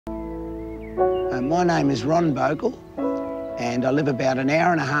My name is Ron Bogle, and I live about an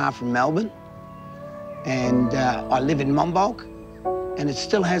hour and a half from Melbourne. And I live in Mombolk, and it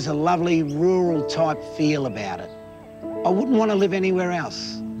still has a lovely rural type feel about it. I wouldn't want to live anywhere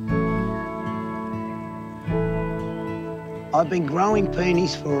else. I've been growing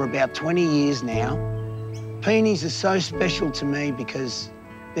peonies for about 20 years now. Peonies are so special to me because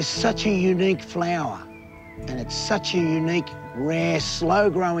they're such a unique flower, and it's such a unique, rare,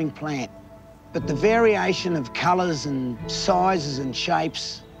 slow-growing plant. But the variation of colours and sizes and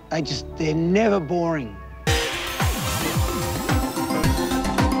shapes, they're never boring.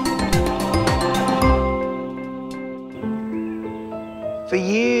 For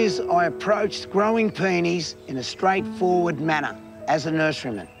years, I approached growing peonies in a straightforward manner as a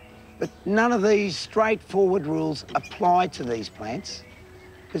nurseryman. But none of these straightforward rules apply to these plants,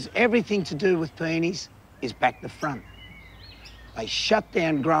 because everything to do with peonies is back to front. They shut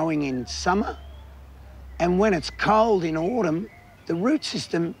down growing in summer, and when it's cold in autumn, the root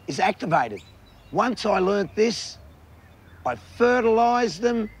system is activated. Once I learnt this, I fertilised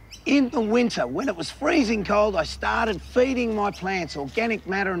them in the winter. When it was freezing cold, I started feeding my plants organic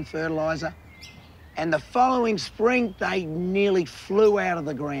matter and fertiliser, and the following spring, they nearly flew out of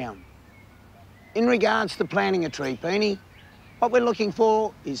the ground. In regards to planting a tree peony, what we're looking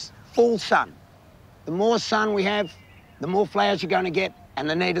for is full sun. The more sun we have, the more flowers you're going to get and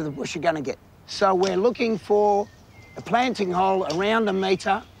the neater the bush you're going to get. So we're looking for a planting hole around 1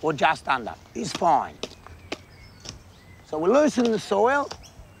 metre or just under is fine. So we loosen the soil,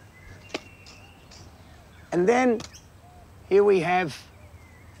 and then here we have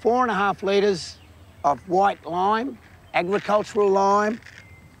 4.5 litres of white lime, agricultural lime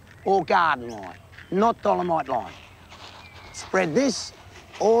or garden lime, not dolomite lime. Spread this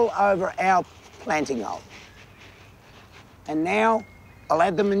all over our planting hole. And now I'll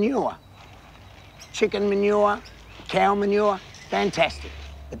add the manure. Chicken manure, cow manure, fantastic.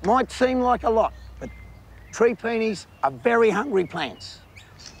 It might seem like a lot, but tree peonies are very hungry plants.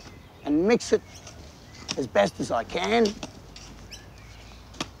 And mix it as best as I can.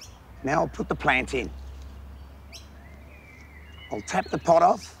 Now I'll put the plant in. I'll tap the pot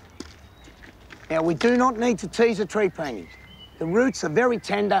off. Now we do not need to tease a tree peony. The roots are very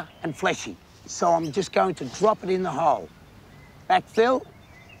tender and fleshy, so I'm just going to drop it in the hole. Backfill,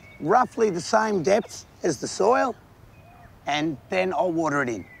 roughly the same depth as the soil, and then I'll water it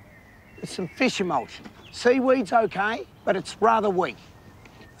in. With some fish emulsion. Seaweed's okay, but it's rather weak.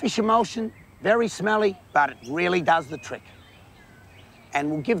 Fish emulsion, very smelly, but it really does the trick. And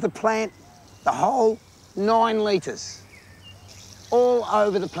we'll give the plant the whole 9 litres, all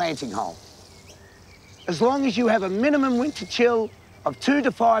over the planting hole. As long as you have a minimum winter chill of 2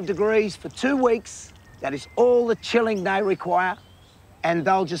 to 5 degrees for 2 weeks, that is all the chilling they require, and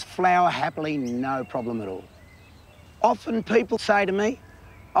they'll just flower happily, no problem at all. Often people say to me,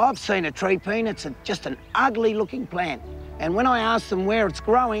 I've seen a tree peony, it's just an ugly looking plant. And when I ask them where it's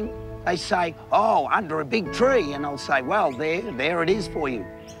growing, they say, oh, under a big tree. And I'll say, well, there it is for you.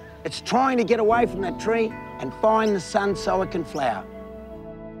 It's trying to get away from that tree and find the sun so it can flower.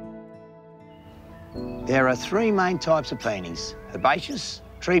 There are 3 main types of peonies: herbaceous,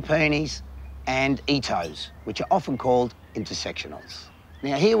 tree peonies, and Itohs, which are often called intersectionals.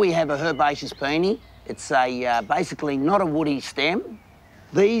 Now here we have a herbaceous peony. It's basically not a woody stem.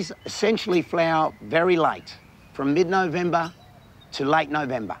 These essentially flower very late, from mid-November to late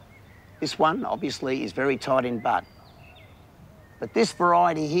November. This one, obviously, is very tight in bud. But this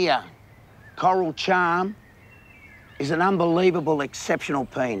variety here, Coral Charm, is an unbelievable, exceptional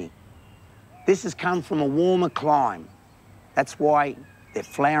peony. This has come from a warmer clime. That's why they're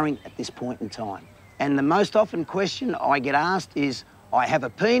flowering at this point in time. And the most often question I get asked is, I have a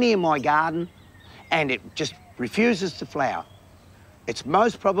peony in my garden and it just refuses to flower. It's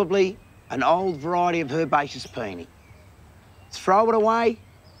most probably an old variety of herbaceous peony. Throw it away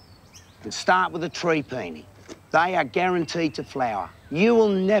and start with a tree peony. They are guaranteed to flower. You will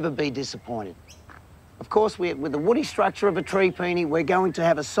never be disappointed. Of course, with the woody structure of a tree peony, we're going to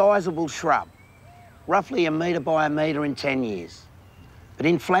have a sizable shrub, roughly 1 metre by 1 metre in 10 years. But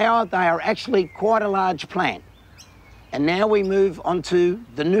in flower, they are actually quite a large plant. And now we move on to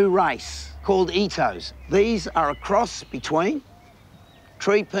the new race called Itohs. These are a cross between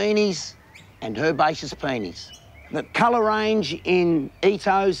tree peonies and herbaceous peonies. The colour range in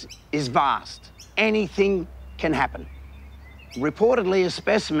Itohs is vast. Anything can happen. Reportedly, a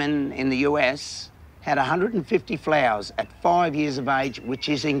specimen in the US had 150 flowers at 5 years of age, which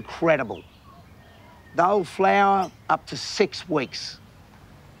is incredible. They'll flower up to 6 weeks,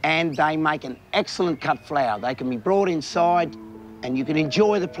 and they make an excellent cut flower. They can be brought inside and you can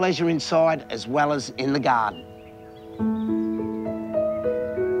enjoy the pleasure inside as well as in the garden.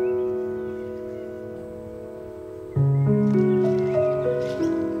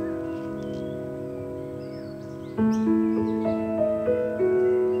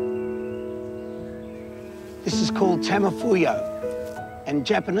 This is called Tamafuyo, and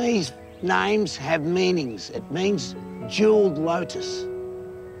Japanese names have meanings. It means jeweled lotus.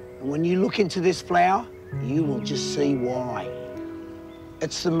 And when you look into this flower, you will just see why.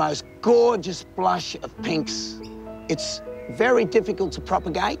 It's the most gorgeous blush of pinks. It's very difficult to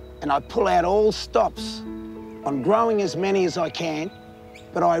propagate, and I pull out all stops on growing as many as I can,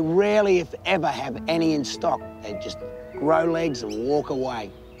 but I rarely, if ever, have any in stock. They just grow legs and walk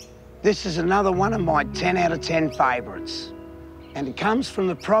away. This is another one of my 10 out of 10 favourites, and it comes from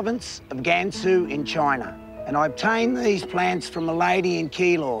the province of Gansu in China. And I obtained these plants from a lady in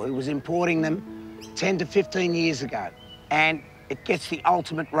Keilor who was importing them 10 to 15 years ago. And it gets the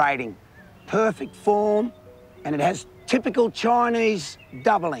ultimate rating. Perfect form, and it has typical Chinese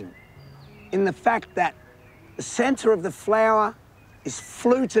doubling in the fact that the centre of the flower is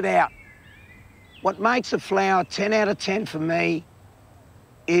fluted out. What makes a flower 10 out of 10 for me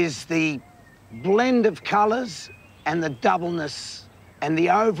is the blend of colours and the doubleness and the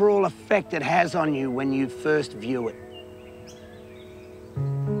overall effect it has on you when you first view it.